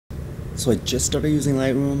So I just started using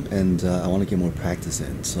Lightroom and I want to get more practice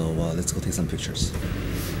in. So let's go take some pictures.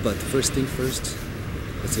 But first thing first,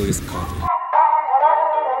 let's go get some coffee.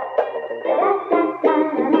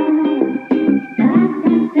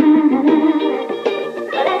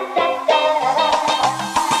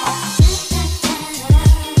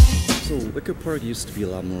 So Wicker Park used to be a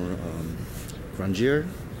lot more grungier,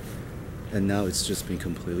 and now it's just been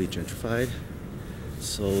completely gentrified.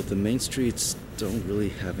 So the main streets don't really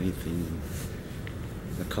have anything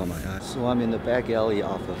that caught my eye. So I'm in the back alley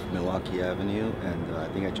off of Milwaukee Avenue, and I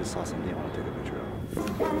think I just saw something I want to take a picture of.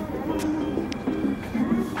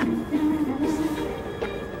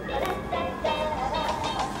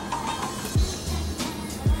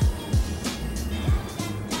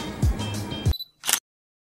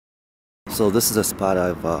 So this is a spot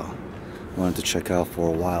I've wanted to check out for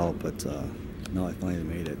a while, but now I finally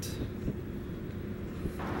made it.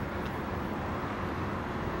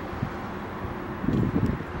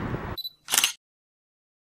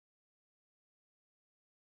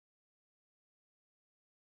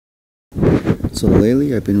 So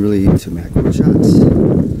lately I've been really into macro shots,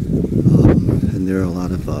 and there are a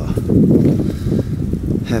lot of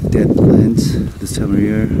half-dead plants this time of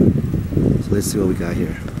year. So let's see what we got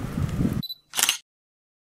here.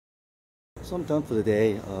 So I'm done for the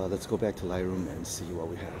day. Let's go back to Lightroom and see what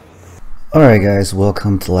we have. Alright guys,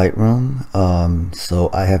 welcome to Lightroom. So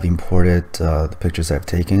I have imported the pictures I've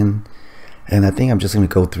taken, and I think I'm just going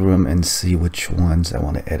to go through them and see which ones I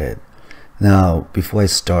want to edit. Now, before I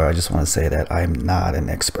start, I just want to say that I'm not an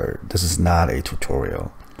expert. This is not a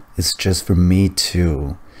tutorial. It's just for me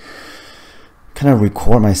to kind of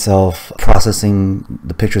record myself processing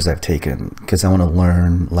the pictures I've taken, because I want to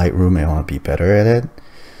learn Lightroom and I want to be better at it.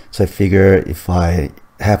 So I figure if I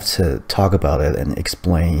have to talk about it and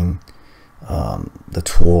explain the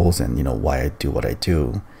tools and why I do what I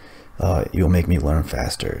do, it will make me learn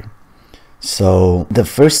faster. So the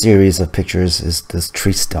first series of pictures is this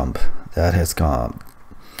tree stump that has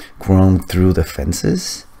grown through the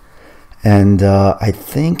fences, and I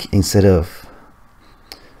think instead of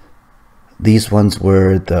these ones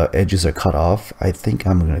where the edges are cut off, I think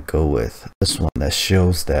I'm gonna go with this one that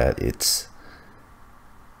shows that it's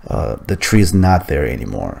the tree is not there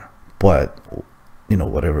anymore, but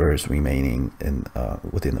whatever is remaining in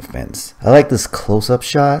within the fence. I like this close-up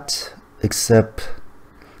shot, except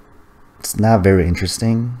it's not very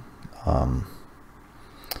interesting.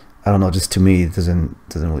 I don't know, just to me it doesn't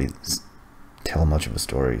really tell much of a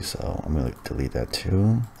story, so I'm gonna delete that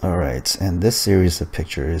too. Alright, and this series of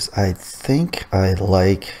pictures, I think I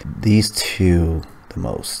like these two the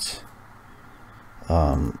most.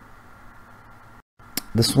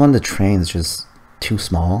 This one, the train is just too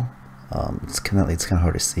small. It's kind of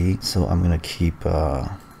hard to see, so I'm gonna keep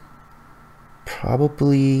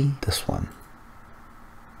probably this one.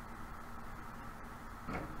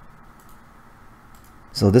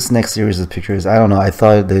 So this next series of pictures, I don't know, I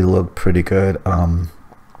thought they looked pretty good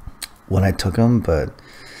when I took them, but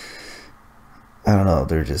I don't know,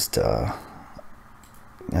 they're just I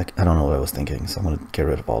don't know what I was thinking, so I'm gonna get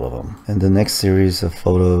rid of all of them. And the next series of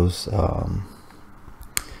photos,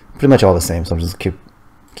 pretty much all the same, so I'm just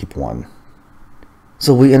keep one.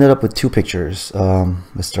 So we ended up with two pictures.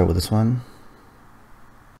 Let's start with this one.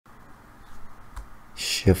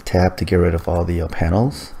 Shift tab to get rid of all the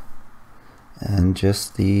panels, and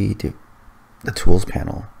just the tools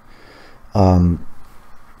panel.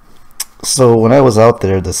 So when I was out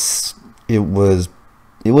there, it was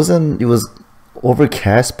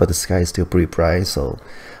overcast, but the sky is still pretty bright, so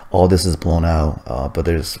all this is blown out, but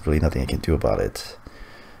there's really nothing I can do about it.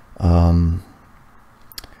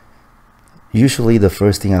 Usually the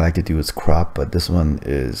first thing I like to do is crop, but this one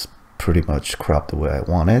is pretty much cropped the way I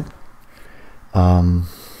want it. I'm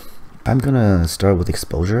gonna start with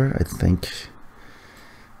exposure, I think.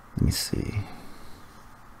 Let me see.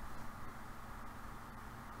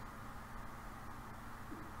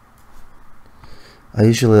 I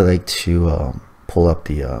usually like to pull up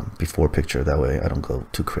the before picture, that way I don't go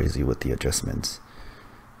too crazy with the adjustments.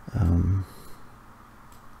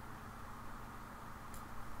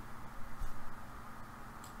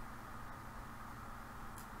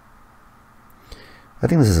 I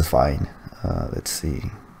think this is fine. Let's see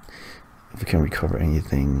if we can recover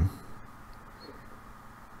anything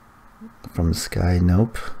from the sky.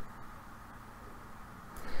 Nope.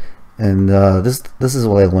 And this is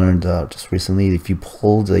what I learned just recently. If you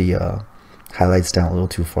pull the highlights down a little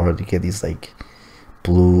too far, you get these like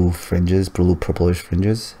blue fringes, blue purplish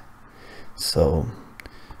fringes. So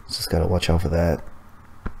just gotta watch out for that.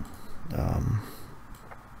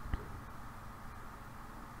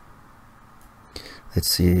 Let's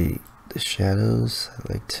see, the shadows,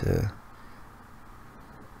 I like to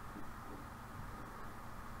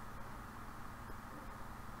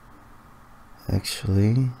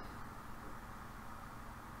actually,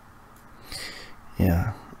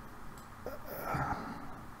 yeah,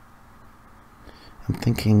 I'm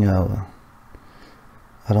thinking I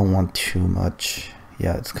don't want too much.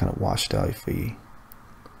 Yeah, it's kind of washed out if we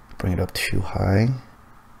bring it up too high.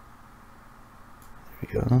 There we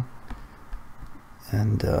go.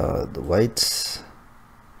 And the whites,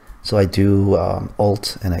 so I do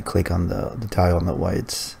Alt and I click on the dial on the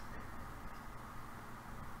whites.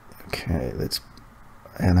 Okay,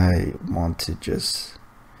 and I want to just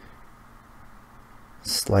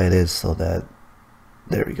slide it so that,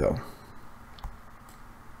 there we go.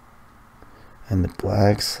 And the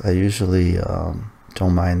blacks, I usually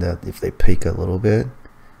don't mind that if they peak a little bit.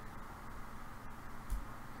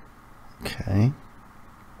 Okay.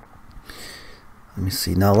 Let me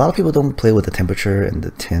see. Now, a lot of people don't play with the temperature and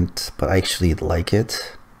the tint, but I actually like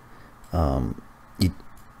it.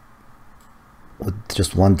 With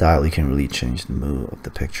just one dial, you can really change the mood of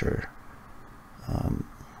the picture.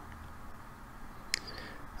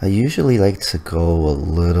 I usually like to go a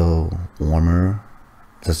little warmer.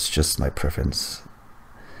 That's just my preference.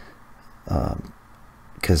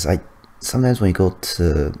 Because sometimes when you go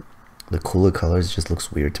to the cooler colors, it just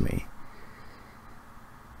looks weird to me.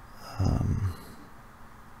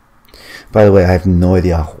 By the way, I have no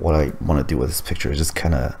idea what I want to do with this picture. It's just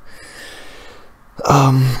kind of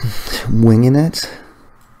winging it,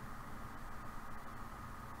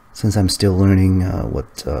 since I'm still learning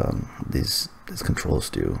what these controls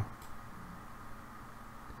do.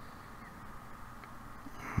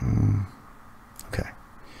 Okay.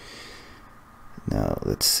 Now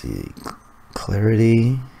let's see,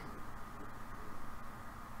 clarity.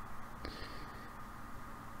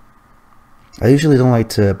 I usually don't like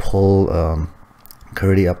to pull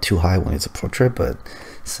clarity up too high when it's a portrait, but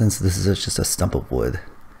since this is just a stump of wood,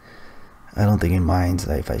 I don't think it minds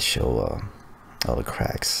if I show all the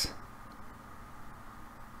cracks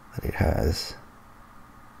that it has.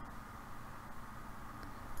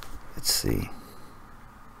 Let's see.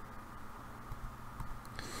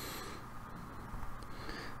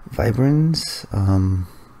 Vibrance.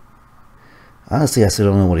 Honestly, I still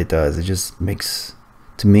don't know what it does. It just makes,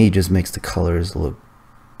 to me, it just makes the colors look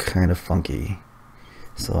kind of funky.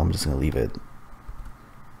 So I'm just gonna leave it.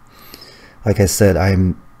 Like I said,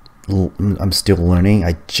 I'm still learning.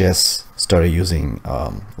 I just started using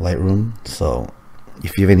Lightroom. So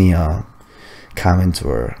if you have any comments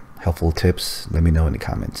or helpful tips, let me know in the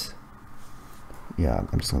comments. Yeah,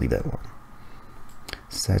 I'm just gonna leave that one.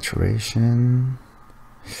 Saturation.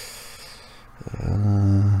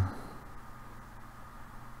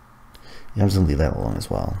 Yeah, I'm just gonna leave that alone as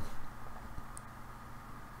well.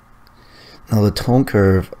 Now the tone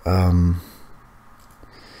curve,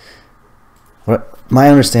 my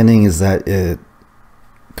understanding is that it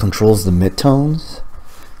controls the midtones.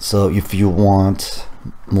 So if you want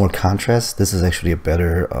more contrast, this is actually a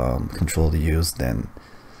better control to use than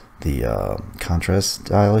the contrast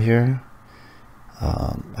dial here.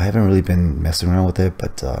 I haven't really been messing around with it,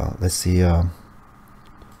 but let's see.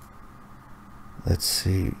 Let's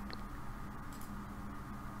see.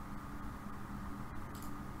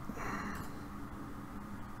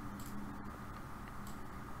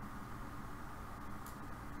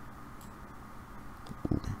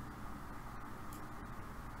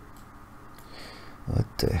 What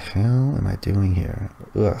the hell am I doing here?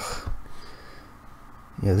 Ugh.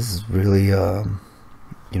 Yeah, this is really, you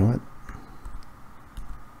know what?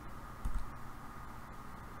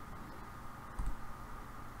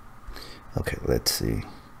 Okay, let's see.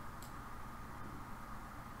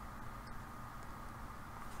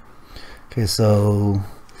 Okay, so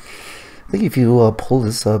I think if you pull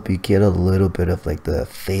this up, you get a little bit of like the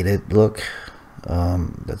faded look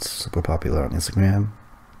that's super popular on Instagram.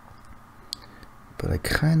 But I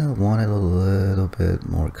kind of wanted a little bit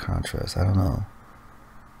more contrast. I don't know.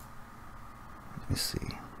 Let me see.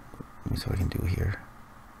 Let me see what I can do here.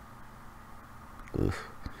 Oof.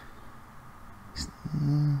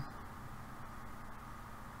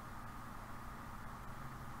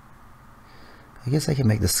 I guess I can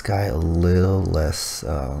make the sky a little less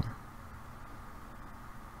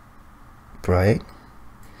bright.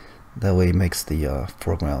 That way it makes the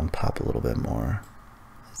foreground pop a little bit more.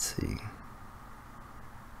 Let's see.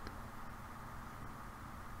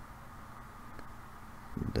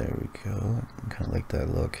 There we go. I kind of like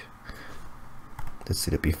that look. Let's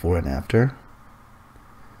see the before and after.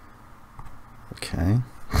 Okay.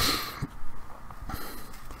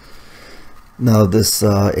 Now this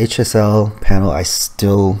HSL panel, I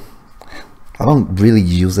still I don't really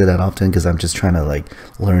use it that often because I'm just trying to like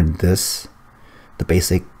learn the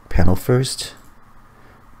basic panel first.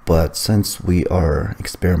 But since we are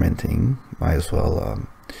experimenting, might as well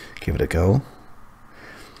give it a go.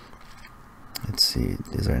 Let's see,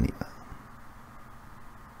 is there any?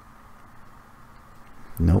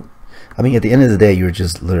 Nope. I mean, at the end of the day, you're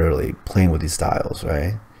just literally playing with these styles,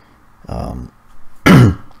 right?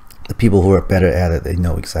 The people who are better at it, they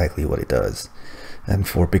know exactly what it does. And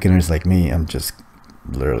for beginners like me, I'm just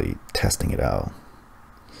literally testing it out.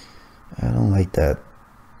 I don't like that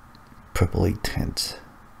purpley tint.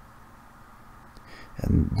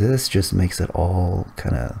 And this just makes it all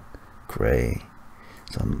kind of gray.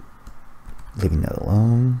 So I'm leaving that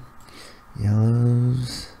alone.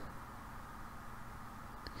 Yellows.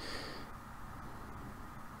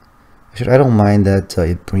 I don't mind that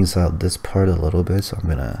it brings out this part a little bit, so I'm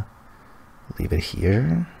gonna leave it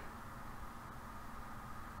here.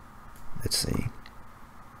 Let's see.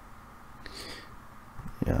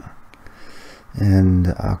 Yeah.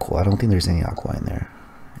 And aqua. I don't think there's any aqua in there.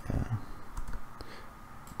 Yeah.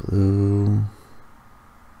 Blue.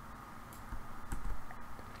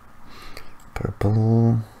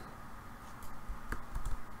 Purple.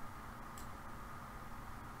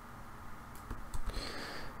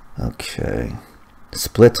 Okay.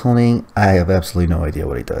 Split toning, I have absolutely no idea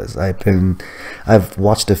what it does. I've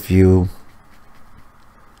watched a few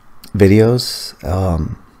videos.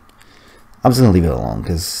 I'm just gonna leave it alone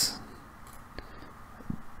because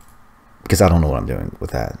I don't know what I'm doing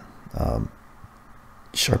with that.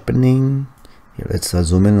 Sharpening. Here, let's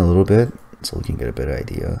zoom in a little bit so we can get a better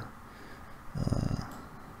idea.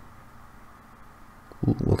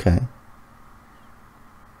 Ooh, okay.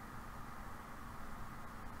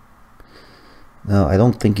 Now, I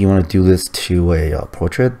don't think you want to do this to a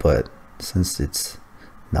portrait, but since it's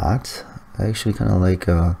not, I actually kind of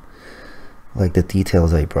like the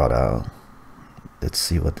details I brought out. Let's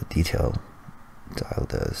see what the detail dial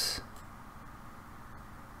does.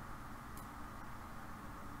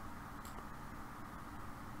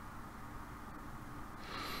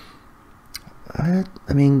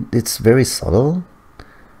 I mean, it's very subtle.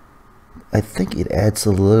 I think it adds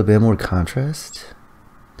a little bit more contrast,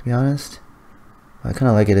 to be honest. I kind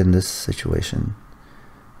of like it in this situation.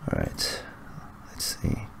 Alright, let's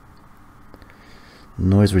see.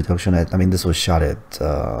 Noise reduction, I mean, this was shot at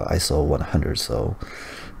ISO 100, so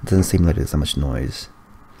it doesn't seem like there's that much noise.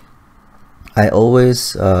 I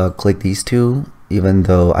always click these two, even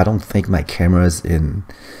though I don't think my camera's in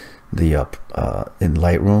the in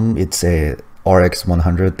Lightroom. It's a RX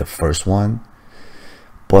 100, the first one,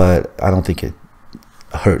 but I don't think it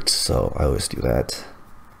hurts, so I always do that.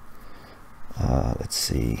 Let's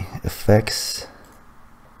see, effects.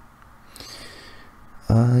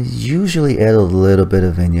 Usually add a little bit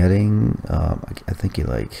of vignetting. I think it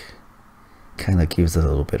like kind of gives it a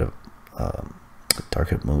little bit of a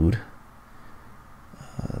darker mood.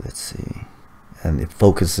 Let's see, and it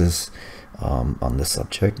focuses on the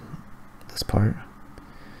subject, this part.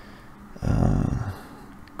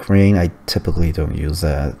 Grain, I typically don't use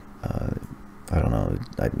that. I don't know,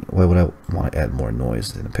 why would I want to add more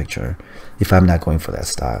noise in a picture if I'm not going for that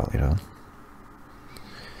style, you know?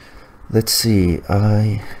 Let's see,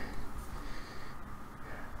 I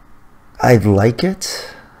like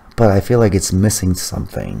it, but I feel like it's missing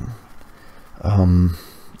something.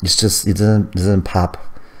 It's just, it doesn't pop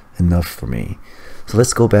enough for me. So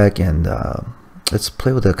let's go back and let's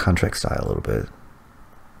play with the contrast style a little bit.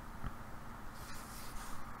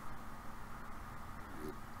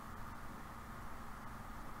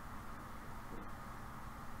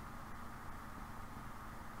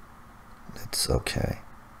 It's okay.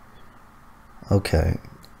 Okay,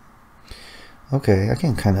 I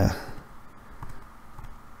can kind of,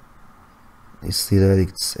 you see that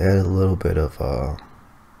it's added a little bit of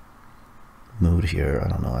mood here. I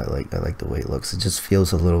don't know, I like the way it looks. It just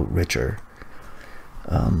feels a little richer.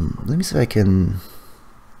 Let me see if I can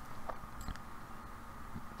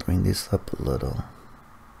bring this up a little.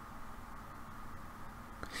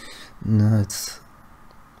 No, it's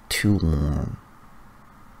too warm.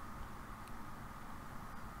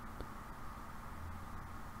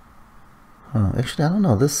 Actually, I don't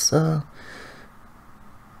know. This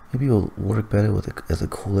maybe will work better with as a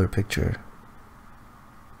cooler picture.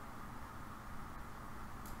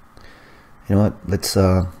 You know what? Let's hit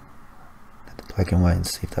the black and white and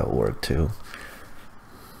see if that will work too.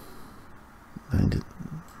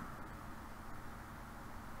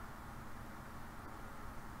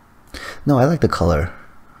 No, I like the color.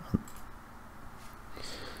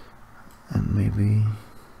 And maybe.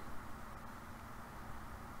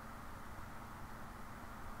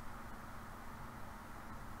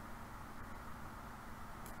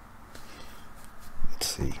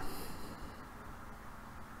 see.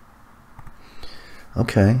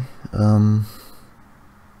 Okay.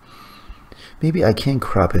 Maybe I can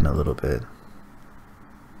crop in a little bit.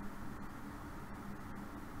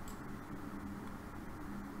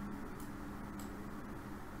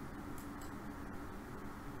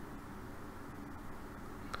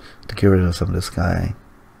 To get rid of some of the sky.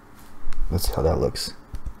 Let's see how that looks.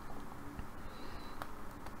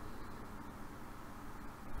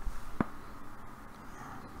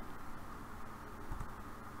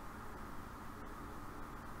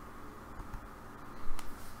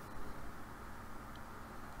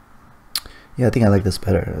 Yeah, I think I like this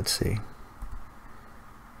better. Let's see.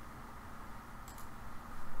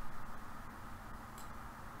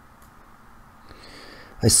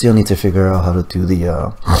 I still need to figure out how to do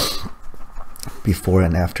the before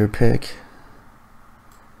and after pic.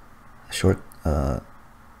 Shortcut.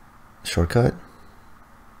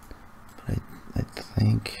 But I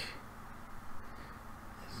think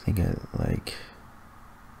I like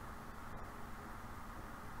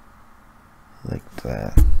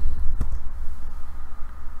that.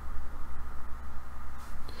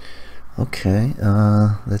 Okay,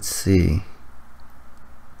 let's see.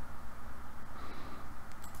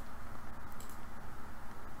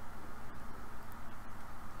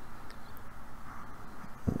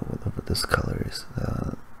 Whatever this color is.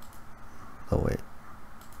 Oh wait.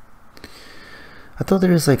 I thought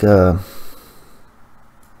there was like a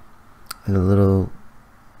little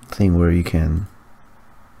thing where you can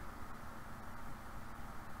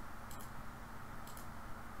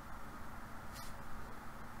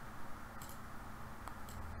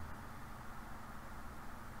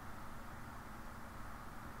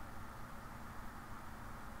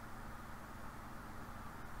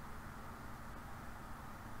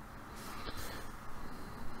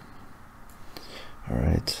all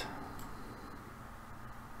right.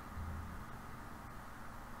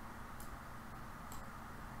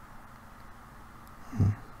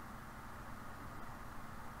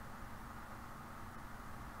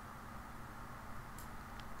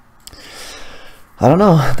 I don't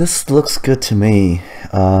know. This looks good to me.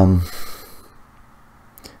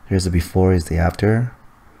 Here's the before, here's the after.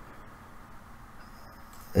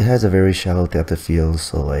 It has a very shallow depth of field,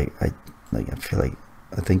 so I feel like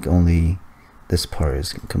I think only this part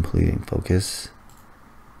is completely in focus.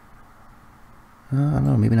 I don't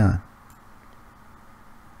know, maybe not.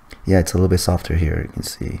 Yeah, it's a little bit softer here. You can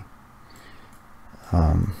see.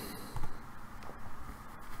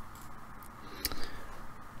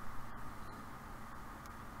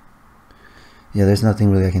 Yeah, there's nothing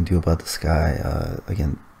really I can do about the sky. I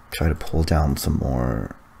can try to pull down some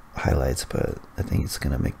more highlights, but I think it's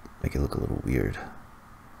gonna make it look a little weird.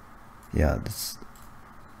 Yeah, this.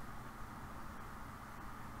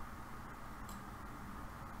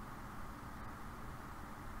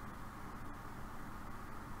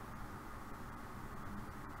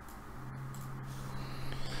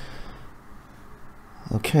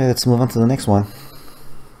 Okay, let's move on to the next one.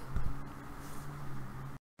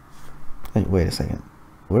 Hey, wait a second.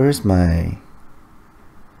 Where's my...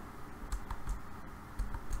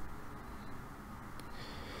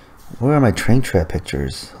 Where are my train trap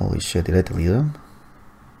pictures? Holy shit, did I delete them?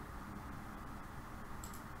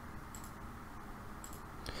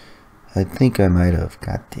 I think I might have.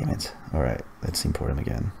 God damn it. Alright, let's import them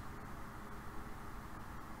again.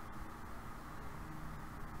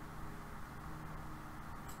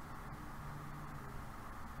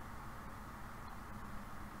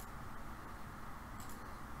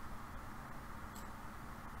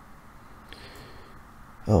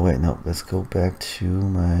 Oh wait, no, let's go back to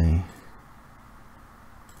my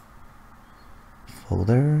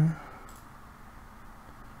folder.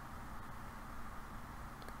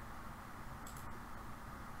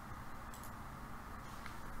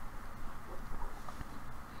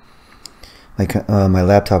 My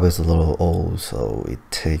laptop is a little old, so it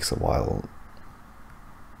takes a while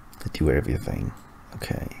to do everything.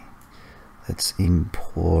 Okay, let's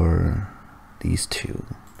import these two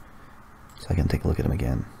so I can take a look at them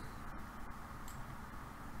again.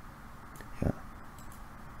 Yeah.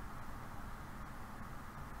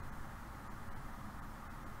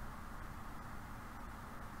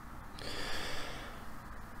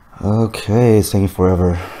 Okay, it's taking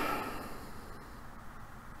forever.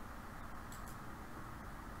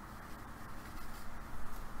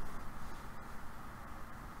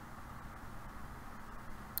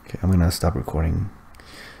 Okay, I'm gonna stop recording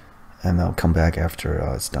and I'll come back after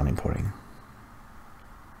it's done importing.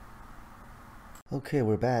 Okay,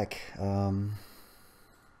 we're back. So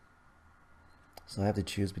I have to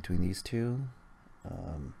choose between these two.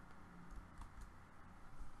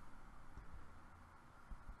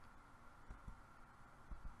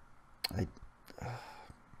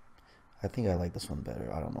 I think I like this one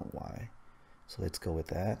better. I don't know why. So let's go with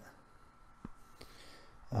that.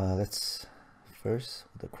 Let's first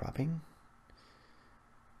with the cropping.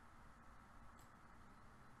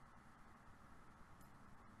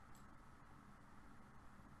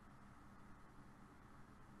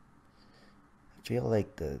 I feel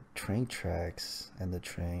like the train tracks and the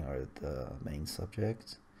train are the main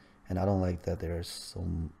subject, and I don't like that there's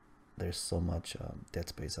so much dead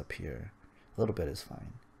space up here. A little bit is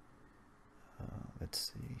fine.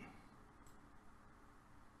 Let's see.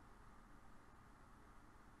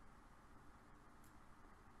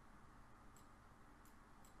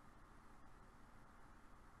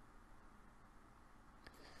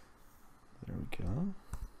 There we go.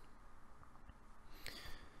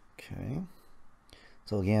 Okay.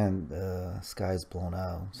 So again, the sky is blown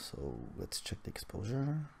out, so let's check the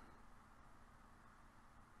exposure.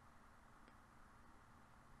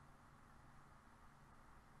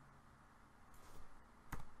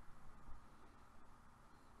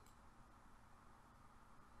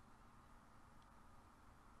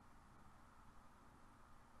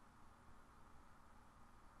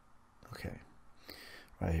 Okay,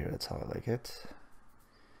 right here, that's how I like it.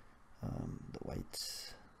 The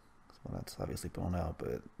white, well, that's obviously blown out,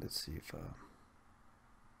 but let's see if there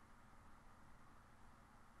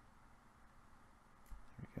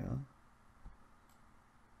we go.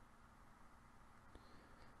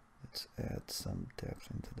 Let's add some depth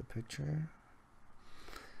into the picture.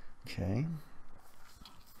 Okay.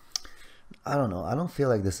 I don't know. I don't feel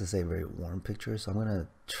like this is a very warm picture, so I'm gonna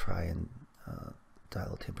try and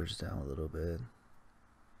dial temperatures down a little bit.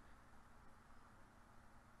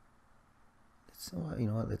 So you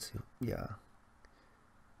know what? Let's see. Yeah.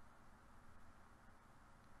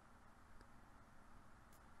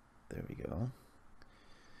 There we go.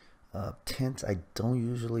 Tint, I don't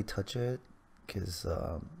usually touch it because,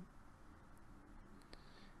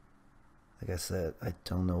 like I said, I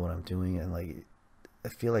don't know what I'm doing, and like I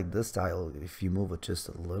feel like this dial, if you move it just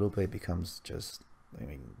a little bit, it becomes just, I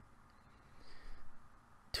mean,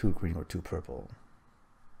 too green or too purple.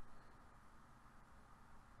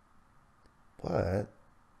 But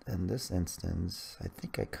in this instance, I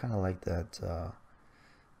think I kind of like that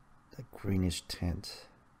that greenish tint.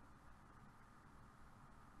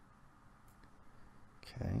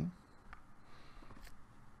 Okay.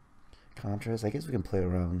 Contrast, I guess we can play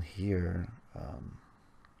around here.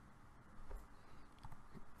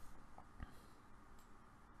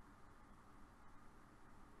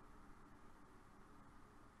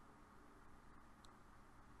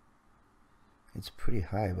 It's pretty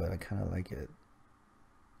high, but I kind of like it.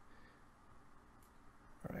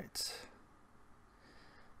 All right.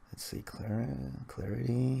 Let's see,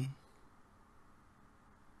 clarity.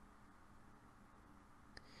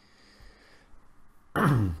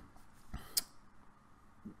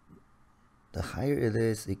 The higher it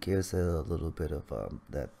is, it gives it a little bit of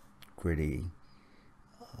that gritty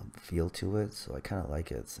feel to it. So I kind of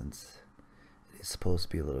like it since it's supposed to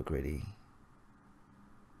be a little gritty.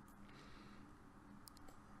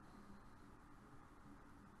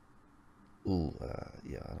 Ooh,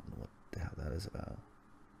 yeah, I don't know what the hell that is about.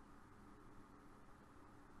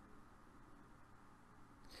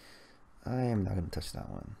 I am not going to touch that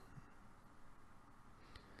one.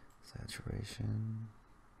 Saturation.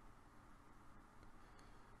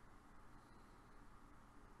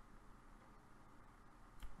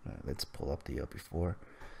 All right, let's pull up the before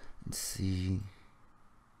and see.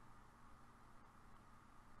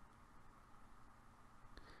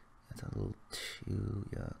 That's a little too,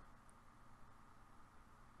 yeah.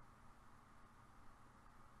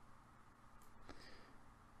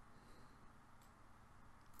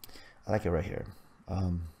 I like it right here.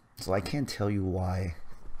 So I can't tell you why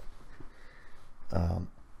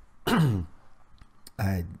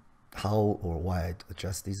how or why I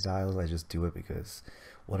adjust these dials. I just do it because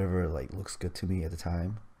whatever like looks good to me at the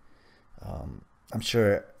time. I'm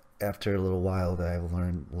sure after a little while that I've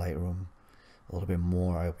learned Lightroom a little bit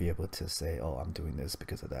more, I'll be able to say, oh, I'm doing this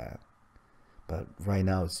because of that. But right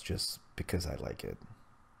now it's just because I like it.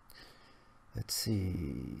 Let's see.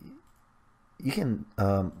 You can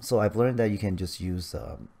so I've learned that you can just use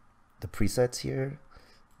the presets here,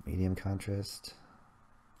 medium contrast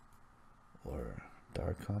or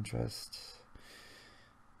dark contrast.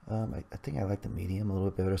 I think I like the medium a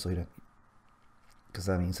little bit better, so you don't, because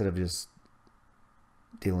I mean, instead of just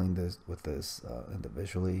dealing with this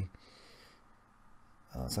individually,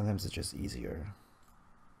 sometimes it's just easier,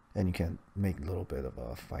 and you can make a little bit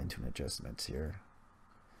of fine-tune adjustments here.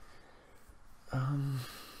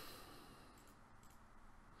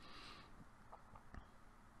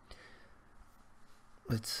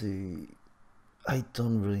 let's see. I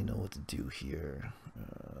don't really know what to do here.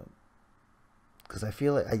 Because I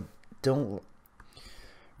feel like I don't.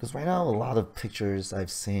 Because right now, a lot of pictures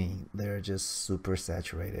I've seen, they're just super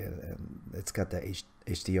saturated and it's got that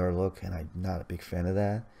HDR look, and I'm not a big fan of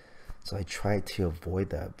that. So I try to avoid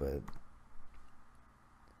that, but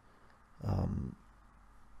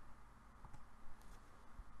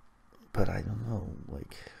I don't know.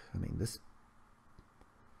 Like, I mean, this.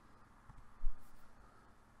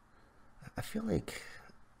 I feel like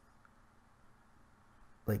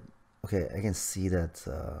okay, I can see that.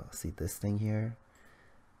 See this thing here.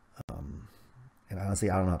 And honestly,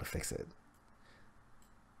 I don't know how to fix it.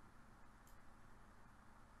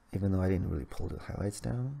 Even though I didn't really pull the highlights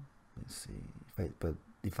down. Let's see.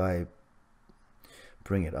 If I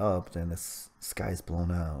bring it up, then the sky's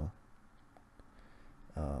blown out.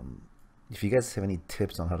 If you guys have any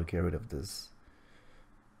tips on how to get rid of this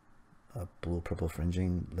blue purple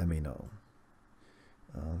fringing, let me know.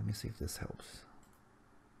 Let me see if this helps.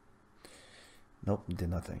 Nope, did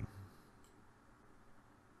nothing.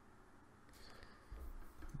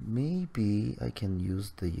 Maybe I can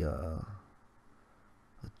use the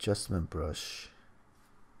adjustment brush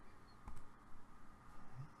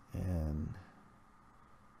and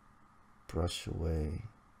brush away.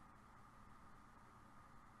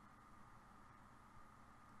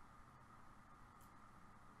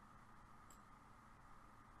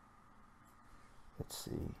 Let's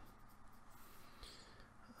see.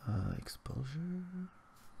 Exposure.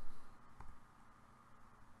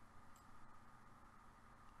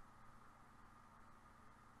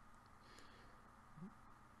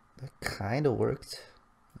 That kind of worked.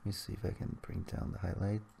 Let me see if I can bring down the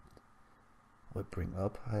highlight. Or bring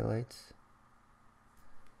up highlights.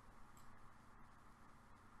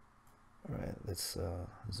 Alright, let's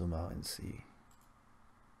zoom out and see.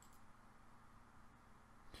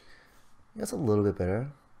 That's a little bit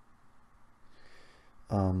better.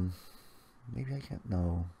 Maybe I can't.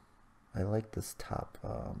 No, I like this top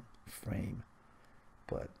frame,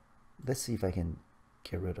 but let's see if I can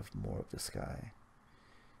get rid of more of the sky,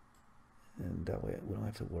 and that way we don't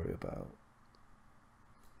have to worry about.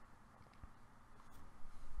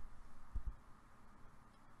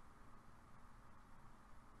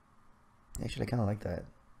 Actually, I kind of like that.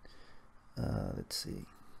 Let's see.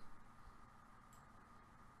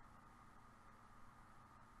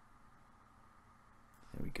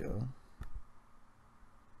 There we go.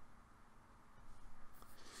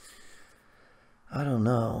 I don't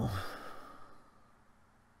know.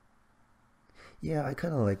 Yeah, I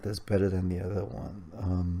kind of like this better than the other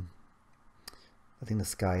one. I think the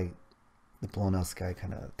sky, the blown out sky,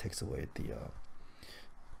 kind of takes away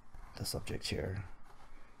the subject here.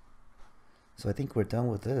 So I think we're done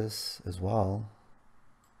with this as well.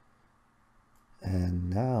 And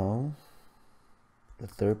now the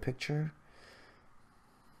third picture.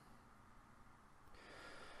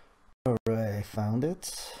 Alright, I found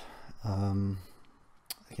it.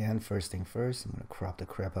 Again, first thing first, I'm going to crop the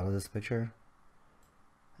crap out of this picture.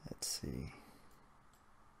 Let's see.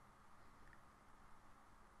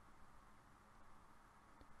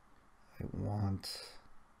 I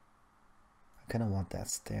kind of want that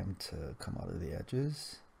stem to come out of the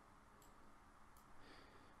edges.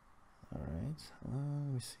 Alright,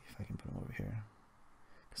 let me see if I can put them over here.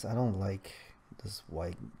 Because I don't like this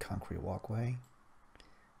white concrete walkway.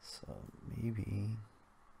 So maybe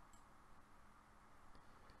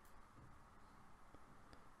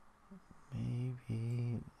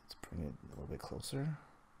let's bring it a little bit closer.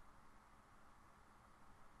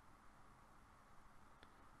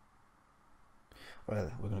 All right,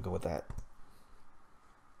 we're gonna go with that.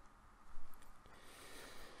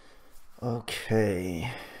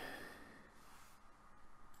 Okay.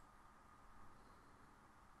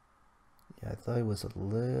 Yeah, I thought it was a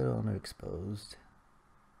little underexposed.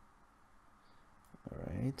 All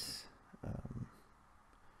right.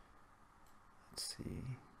 Let's see.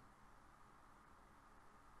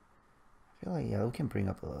 I feel like, yeah, we can bring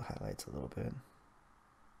up the highlights a little bit.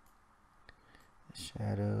 The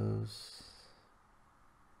shadows.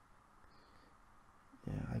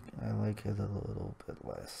 Yeah, I like it a little bit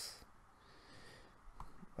less.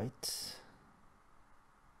 Right.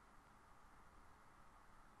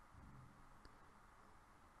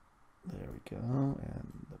 There we go.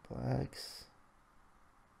 And the blacks.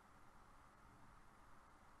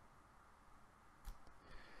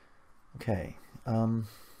 Okay. I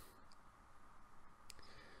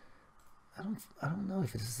don't know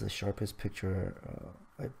if this is the sharpest picture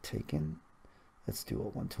I've taken. Let's do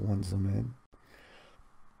a 1-to-1 zoom in.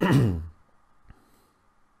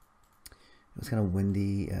 It was kind of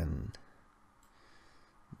windy, and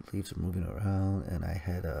Leaves are moving around, and I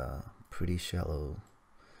had a pretty shallow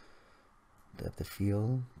depth of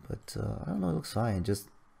field, but I don't know, it looks fine. Just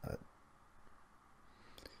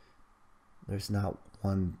there's not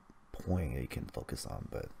one point that you can focus on,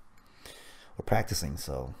 but we're practicing,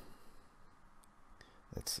 so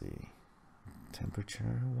let's see.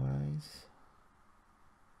 Temperature wise,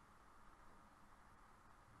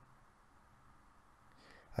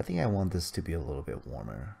 I think I want this to be a little bit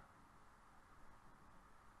warmer.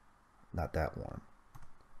 Not that warm.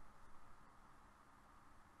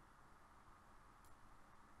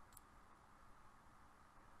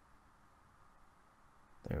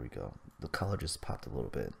 There we go. The color just popped a little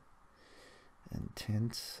bit. And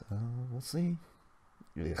tint, we'll see.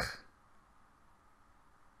 Ugh.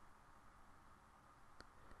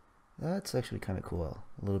 That's actually kind of cool.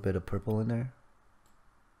 A little bit of purple in there.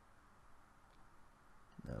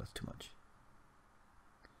 No, that's too much.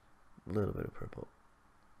 A little bit of purple.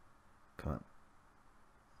 Come on.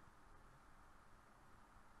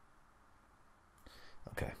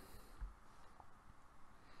 Okay.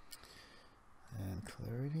 And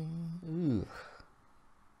clarity. Ooh.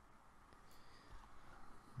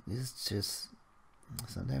 It's just,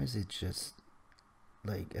 sometimes it's just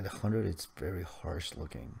like at 100 it's very harsh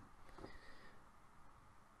looking,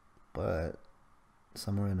 but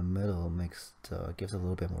somewhere in the middle makes gives a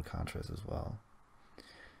little bit more contrast as well.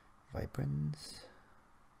 Vibrance.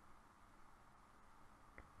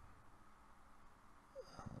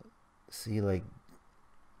 See, like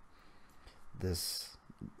this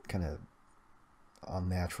kind of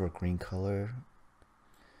unnatural green color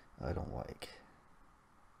I don't like.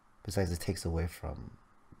 Besides, it takes away from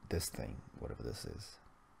this thing, whatever this is,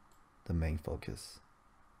 the main focus.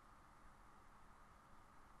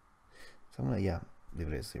 So I'm gonna, yeah, leave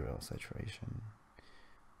it at 0 saturation.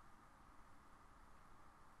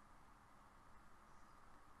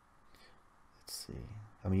 Let's see.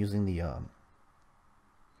 I'm using the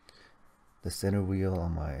center wheel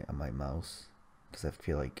on my mouse because I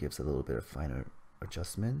feel like it gives a little bit of finer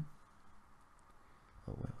adjustment.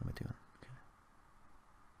 Oh wait, what am I doing?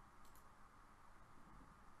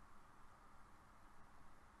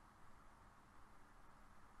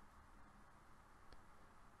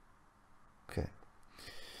 Okay.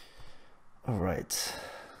 All right.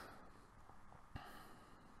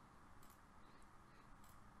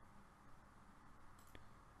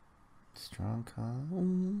 Strong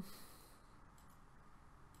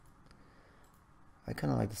I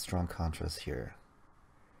kind of like the strong contrast here.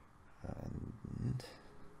 And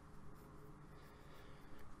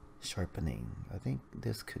sharpening. I think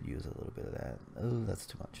this could use a little bit of that. Oh, that's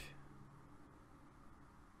too much.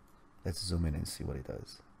 Let's zoom in and see what it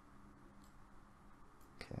does.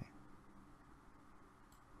 Okay.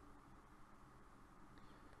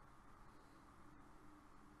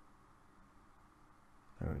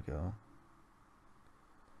 There we go.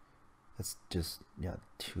 That's just, yeah,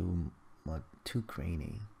 too much, too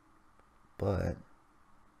grainy. But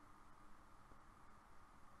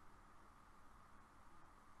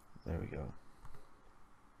there we go.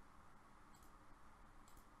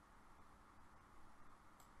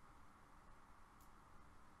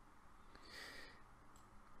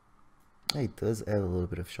 It does add a little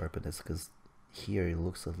bit of sharpness because here it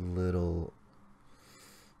looks a little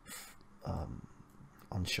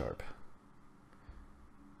unsharp.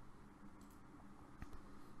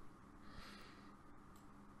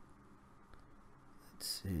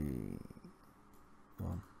 Let's see.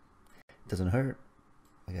 Well, it doesn't hurt,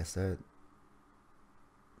 like I said.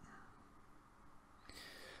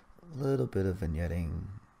 A little bit of vignetting,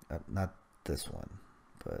 not this one,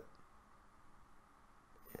 but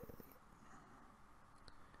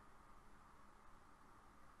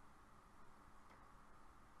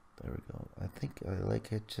there we go. I think I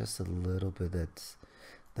like it just a little bit.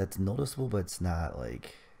 That's noticeable, but it's not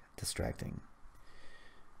like distracting.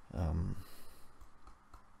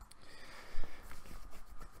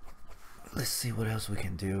 Let's see what else we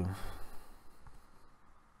can do.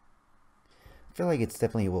 I feel like it's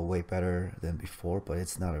definitely way better than before, but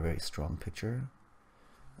it's not a very strong picture.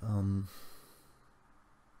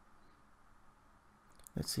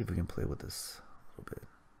 Let's see if we can play with this a little bit.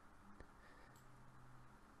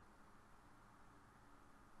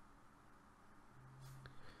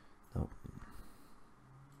 Nope.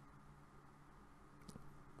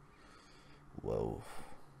 Whoa.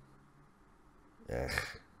 Ugh.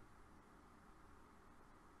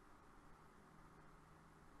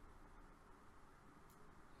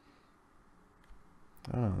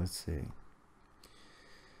 I don't know, let's see.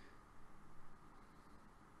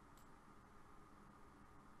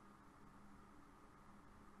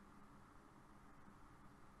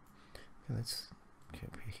 Okay, let's get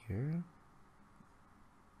over here.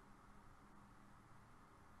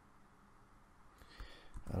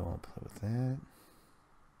 I don't want to play with that.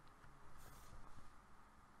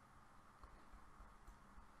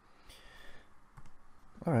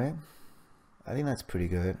 All right, I think that's pretty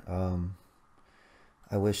good.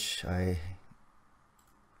 I wish I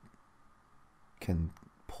can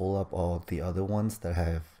pull up all the other ones that I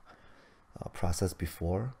have processed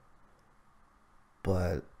before,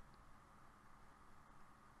 but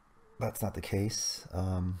that's not the case.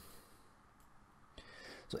 So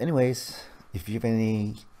anyways, if you have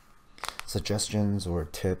any suggestions or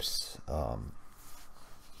tips on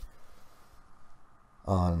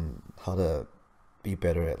how to be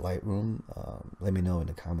better at Lightroom, let me know in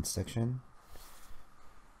the comments section.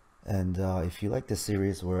 And if you like this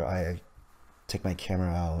series where I take my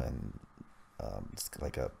camera out and it's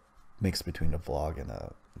like a mix between a vlog and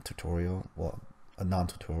a tutorial, well, a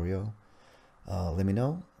non-tutorial, let me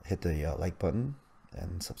know. Hit the like button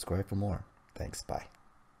and subscribe for more. Thanks. Bye.